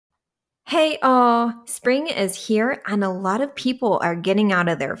Hey, spring is here and a lot of people are getting out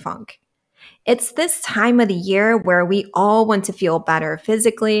of their funk. It's this time of the year where we all want to feel better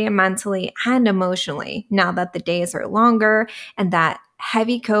physically, mentally, and emotionally now that the days are longer and that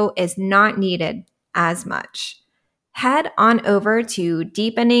heavy coat is not needed as much. Head on over to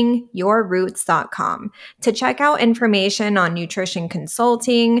deepeningyourroots.com to check out information on nutrition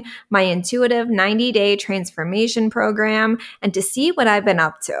consulting, my intuitive 90-day transformation program, and to see what I've been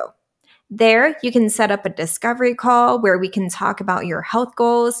up to. There, you can set up a discovery call where we can talk about your health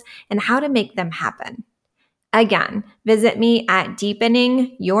goals and how to make them happen. Again, visit me at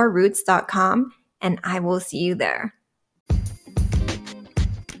deepeningyourroots.com and I will see you there.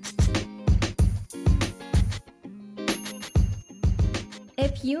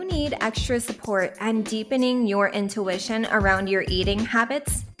 If you need extra support and deepening your intuition around your eating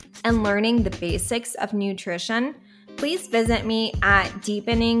habits and learning the basics of nutrition, please visit me at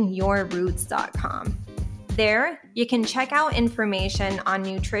deepeningyourroots.com. There, you can check out information on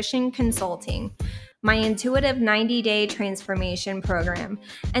nutrition consulting, my intuitive 90-day transformation program,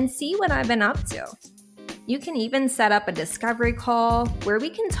 and see what I've been up to. You can even set up a discovery call where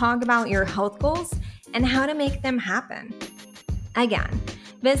we can talk about your health goals and how to make them happen. Again,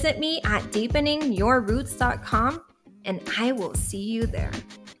 visit me at deepeningyourroots.com and I will see you there.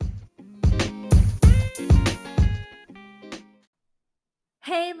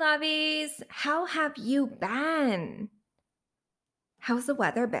 Hey, lovies, how have you been? How's the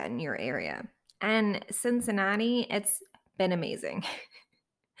weather been in your area? And Cincinnati, it's been amazing.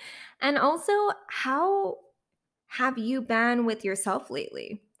 And also, how have you been with yourself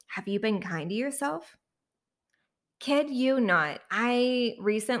lately? Have you been kind to yourself? Kid you not. I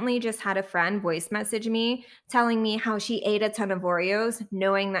recently just had a friend voice message me telling me how she ate a ton of Oreos,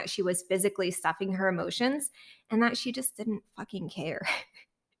 knowing that she was physically stuffing her emotions and that she just didn't fucking care.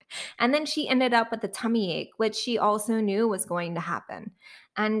 And then she ended up with a tummy ache, which she also knew was going to happen.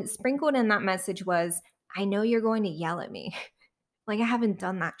 And sprinkled in that message was, I know you're going to yell at me. Like I haven't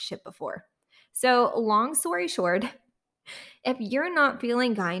done that shit before. So, long story short, if you're not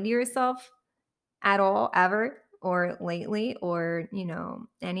feeling kind to yourself at all, ever, or lately, or,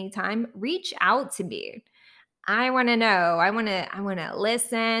 anytime, reach out to me. I want to know. I want to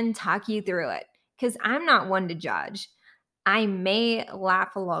listen, talk you through it because I'm not one to judge. I may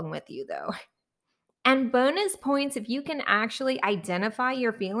laugh along with you though. And bonus points if you can actually identify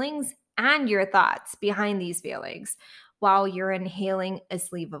your feelings and your thoughts behind these feelings while you're inhaling a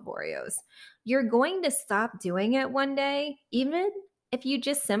sleeve of Oreos. You're going to stop doing it one day, even if you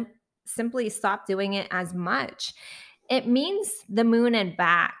just simply stop doing it as much. It means the moon and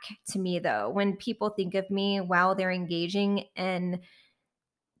back to me, though, when people think of me while they're engaging in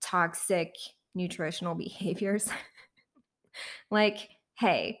toxic nutritional behaviors. Like,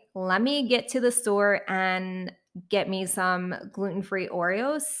 hey, let me get to the store and get me some gluten-free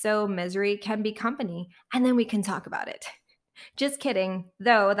Oreos so misery can be company, and then we can talk about it. Just kidding,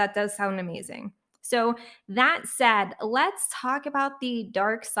 though that does sound amazing. So, that said, let's talk about the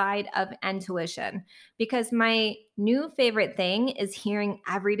dark side of intuition because my new favorite thing is hearing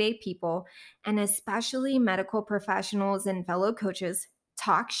everyday people, and especially medical professionals and fellow coaches,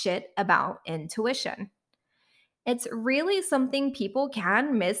 talk shit about intuition. It's really something people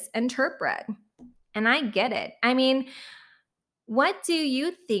can misinterpret. And I get it. I mean, what do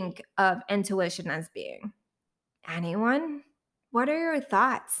you think of intuition as being? Anyone? What are your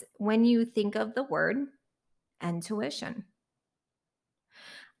thoughts when you think of the word intuition?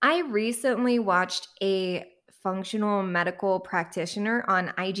 I recently watched a functional medical practitioner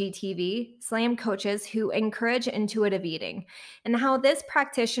on IGTV slam coaches who encourage intuitive eating and how this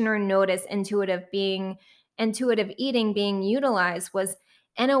practitioner noticed intuitive eating being utilized was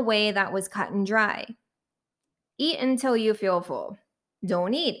in a way that was cut and dry. Eat until you feel full.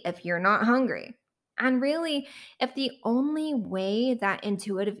 Don't eat if you're not hungry. And really, if the only way that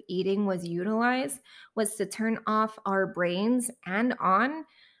intuitive eating was utilized was to turn off our brains and on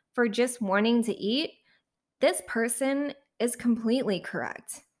for just wanting to eat, this person is completely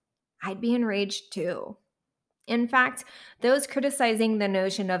correct. I'd be enraged too. In fact, those criticizing the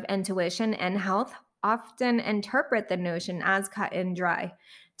notion of intuition and health often interpret the notion as cut and dry.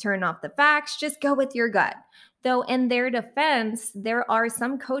 Turn off the facts, just go with your gut. Though, in their defense, there are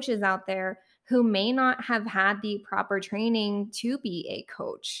some coaches out there who may not have had the proper training to be a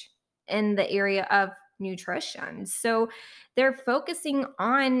coach in the area of nutrition. So they're focusing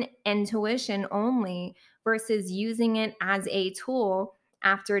on intuition only versus using it as a tool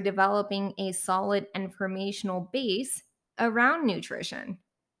after developing a solid informational base around nutrition,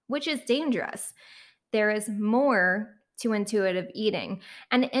 which is dangerous. There is more to intuitive eating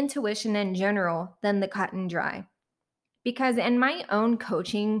and intuition in general than the cut and dry. Because in my own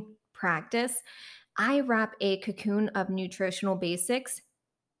coaching practice, I wrap a cocoon of nutritional basics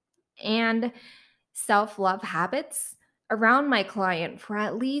and self love habits around my client for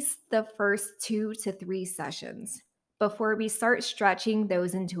at least the first 2 to 3 sessions before we start stretching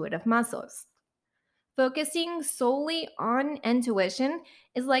those intuitive muscles. Focusing solely on intuition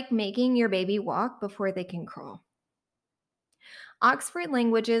is like making your baby walk before they can crawl. Oxford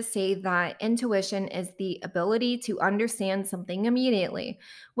Languages say that intuition is the ability to understand something immediately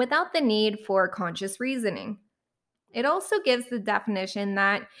without the need for conscious reasoning. It also gives the definition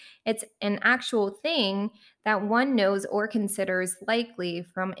that it's an actual thing that one knows or considers likely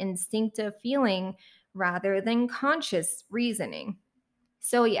from instinctive feeling rather than conscious reasoning.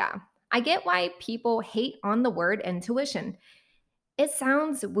 So, yeah, I get why people hate on the word intuition. It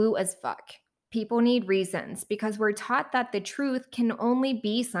sounds woo as fuck. People need reasons because we're taught that the truth can only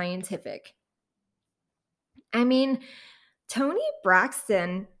be scientific. I mean, Tony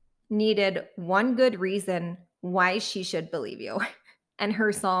Braxton needed one good reason why she should believe you, and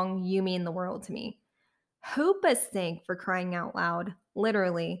her song, You Mean the World to Me. Hoopa Sink, for crying out loud,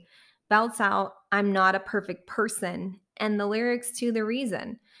 literally, belts out, I'm not a perfect person, and the lyrics to the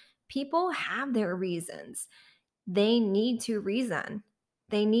reason. People have their reasons. They need to reason,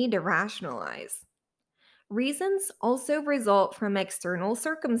 they need to rationalize. Reasons also result from external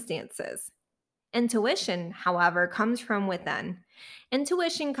circumstances. Intuition, however, comes from within.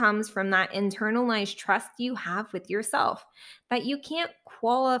 Intuition comes from that internalized trust you have with yourself that you can't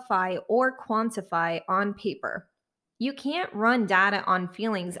qualify or quantify on paper. You can't run data on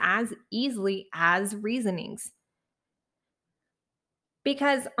feelings as easily as reasonings.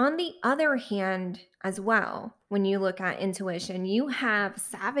 Because, on the other hand, as well, when you look at intuition, you have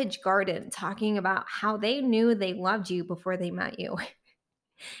Savage Garden talking about how they knew they loved you before they met you.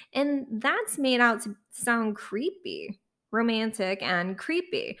 And that's made out to sound creepy, romantic, and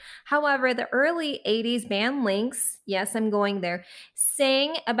creepy. However, the early 80s band Lynx, yes, I'm going there,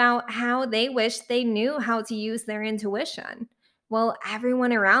 sang about how they wished they knew how to use their intuition. Well,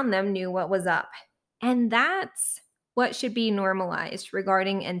 everyone around them knew what was up. And that's what should be normalized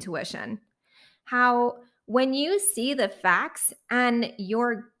regarding intuition. How when you see the facts and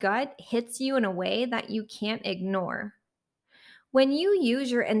your gut hits you in a way that you can't ignore, when you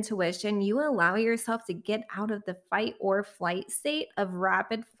use your intuition, you allow yourself to get out of the fight or flight state of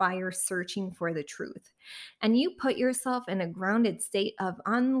rapid fire searching for the truth. And you put yourself in a grounded state of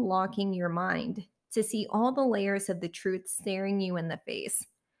unlocking your mind to see all the layers of the truth staring you in the face.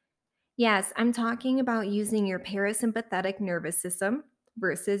 Yes, I'm talking about using your parasympathetic nervous system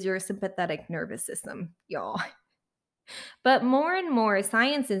versus your sympathetic nervous system, y'all. But more and more,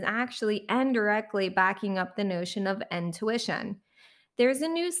 science is actually indirectly backing up the notion of intuition. There's a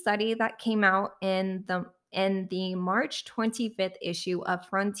new study that came out in the March 25th issue of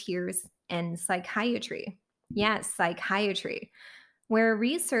Frontiers in Psychiatry. Yes, psychiatry, where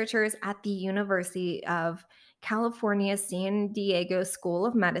researchers at the University of California San Diego School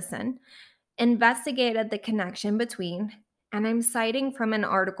of Medicine investigated the connection between, and I'm citing from an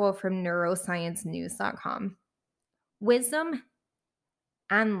article from neurosciencenews.com, wisdom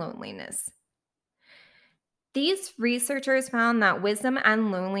and loneliness. These researchers found that wisdom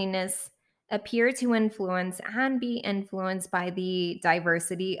and loneliness appear to influence and be influenced by the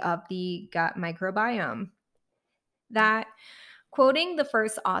diversity of the gut microbiome. That, quoting the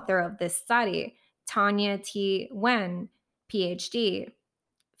first author of this study, Tanya T. Wen, PhD,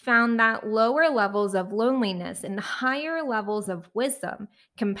 found that lower levels of loneliness and higher levels of wisdom,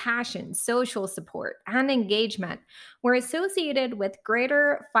 compassion, social support, and engagement were associated with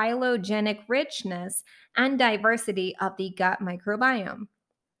greater phylogenetic richness and diversity of the gut microbiome.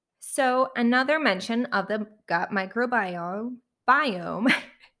 So, another mention of the gut microbiome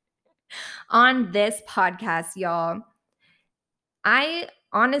on this podcast, y'all. I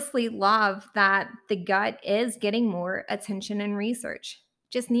honestly love that the gut is getting more attention and research.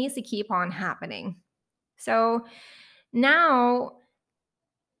 Just needs to keep on happening. So now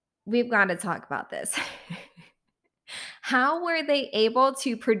we've got to talk about this. How were they able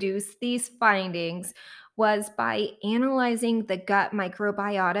to produce these findings was by analyzing the gut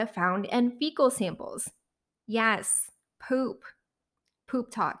microbiota found in fecal samples. Yes, poop. Poop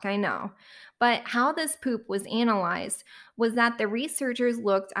talk, I know. But how this poop was analyzed was that the researchers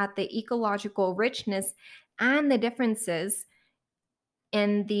looked at the ecological richness and the differences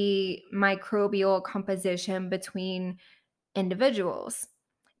in the microbial composition between individuals.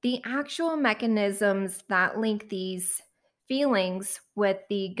 The actual mechanisms that link these feelings with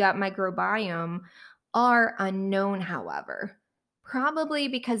the gut microbiome are unknown, however, probably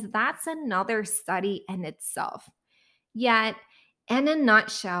because that's another study in itself. Yet, in a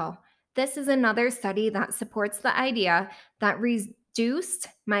nutshell, this is another study that supports the idea that reduced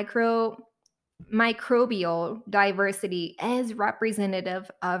microbial diversity is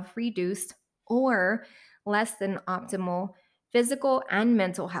representative of reduced or less than optimal physical and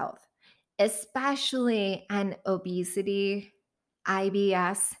mental health, especially in obesity,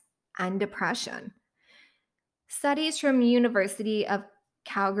 IBS, and depression. Studies from University of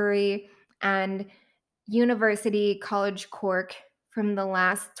Calgary and University College Cork from the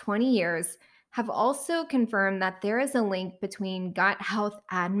last 20 years have also confirmed that there is a link between gut health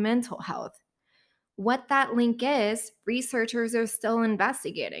and mental health. What that link is, researchers are still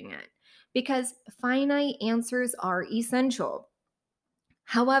investigating it because finite answers are essential.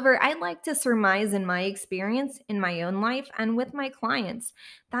 However, I'd like to surmise in my experience in my own life and with my clients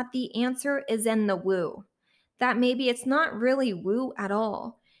that the answer is in the woo, that maybe it's not really woo at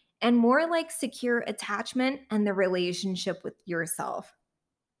all, and more like secure attachment and the relationship with yourself.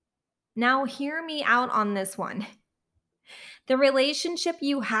 Now, hear me out on this one. The relationship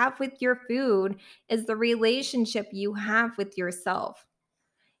you have with your food is the relationship you have with yourself.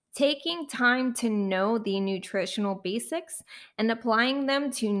 Taking time to know the nutritional basics and applying them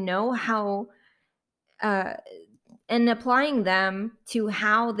to know how uh, and applying them to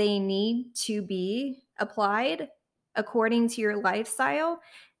how they need to be applied according to your lifestyle,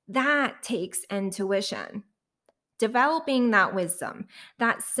 that takes intuition. Developing that wisdom,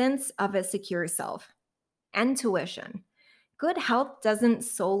 that sense of a secure self, intuition. Good health doesn't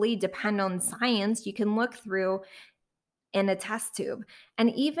solely depend on science you can look through in a test tube.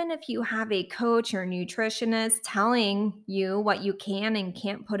 And even if you have a coach or nutritionist telling you what you can and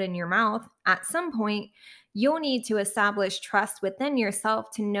can't put in your mouth, at some point, you'll need to establish trust within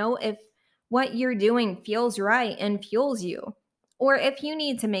yourself to know if what you're doing feels right and fuels you, or if you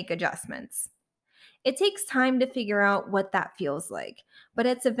need to make adjustments. It takes time to figure out what that feels like, but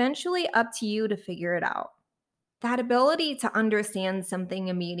it's eventually up to you to figure it out. That ability to understand something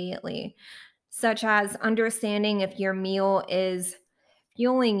immediately, such as understanding if your meal is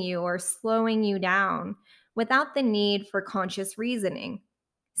fueling you or slowing you down without the need for conscious reasoning.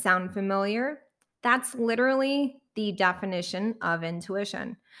 Sound familiar? That's literally the definition of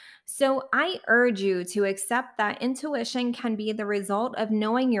intuition. So I urge you to accept that intuition can be the result of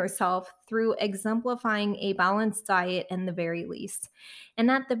knowing yourself through exemplifying a balanced diet in the very least,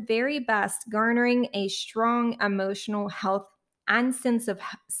 and at the very best, garnering a strong emotional health and sense of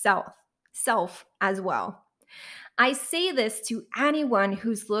self as well. I say this to anyone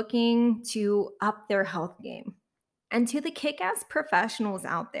who's looking to up their health game and to the kick ass professionals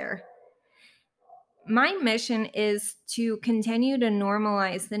out there. My mission is to continue to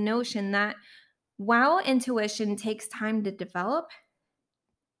normalize the notion that while intuition takes time to develop,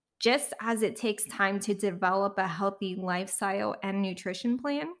 just as it takes time to develop a healthy lifestyle and nutrition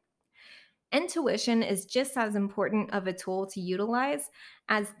plan, intuition is just as important of a tool to utilize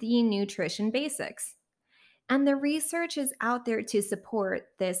as the nutrition basics. And the research is out there to support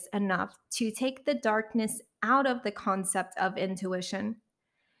this enough to take the darkness out of the concept of intuition,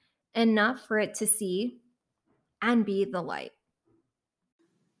 enough for it to see and be the light.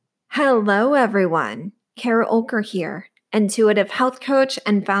 Hello, everyone. Kara Olker here, intuitive health coach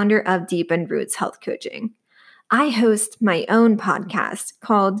and founder of Deepened Roots Health Coaching. I host my own podcast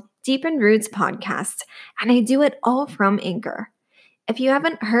called Deepened Roots Podcast, and I do it all from Anchor. If you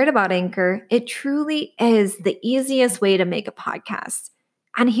haven't heard about Anchor, it truly is the easiest way to make a podcast.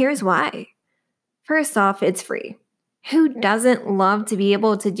 And here's why. First off, it's free. Who doesn't love to be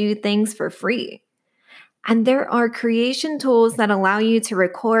able to do things for free? And there are creation tools that allow you to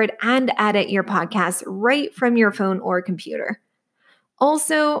record and edit your podcast right from your phone or computer.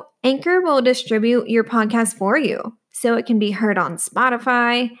 Also, Anchor will distribute your podcast for you, so it can be heard on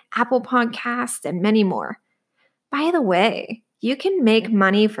Spotify, Apple Podcasts, and many more. By the way, you can make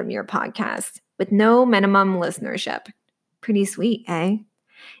money from your podcast with no minimum listenership. Pretty sweet, eh?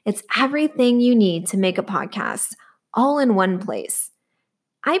 It's everything you need to make a podcast, all in one place.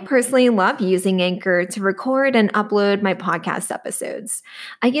 I personally love using Anchor to record and upload my podcast episodes.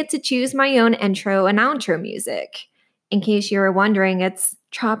 I get to choose my own intro and outro music. In case you were wondering, it's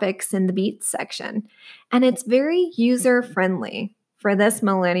Tropics in the Beats section. And it's very user-friendly for this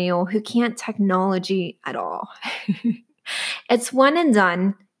millennial who can't technology at all. It's one and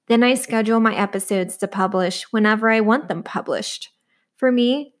done. Then I schedule my episodes to publish whenever I want them published. For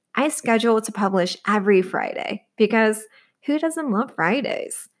me, I schedule to publish every Friday because who doesn't love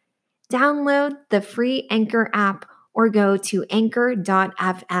Fridays? Download the free Anchor app or go to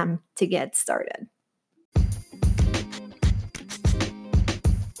anchor.fm to get started.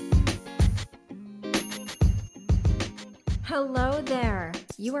 Hello there.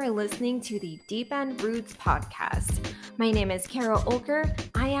 You are listening to the Deep End Roots podcast. My name is Carol Olker.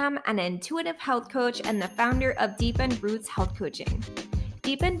 I am an intuitive health coach and the founder of Deep End Roots Health Coaching.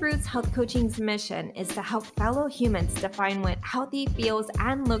 Deep End Roots Health Coaching's mission is to help fellow humans define what healthy feels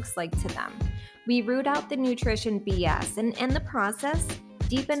and looks like to them. We root out the nutrition BS and in the process,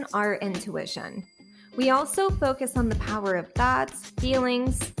 deepen our intuition. We also focus on the power of thoughts,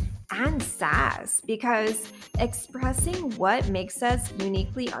 feelings, and sass because expressing what makes us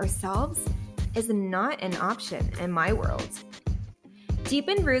uniquely ourselves is not an option in my world. Deep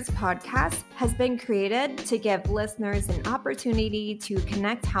End Roots podcast has been created to give listeners an opportunity to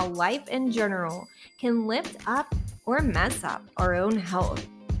connect how life in general can lift up or mess up our own health.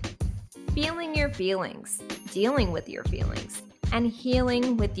 Feeling your feelings, dealing with your feelings, and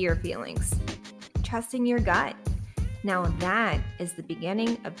healing with your feelings. Trusting your gut. Now that is the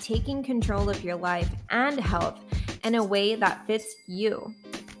beginning of taking control of your life and health in a way that fits you.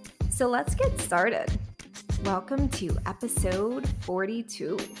 So let's get started. Welcome to episode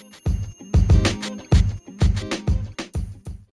 42.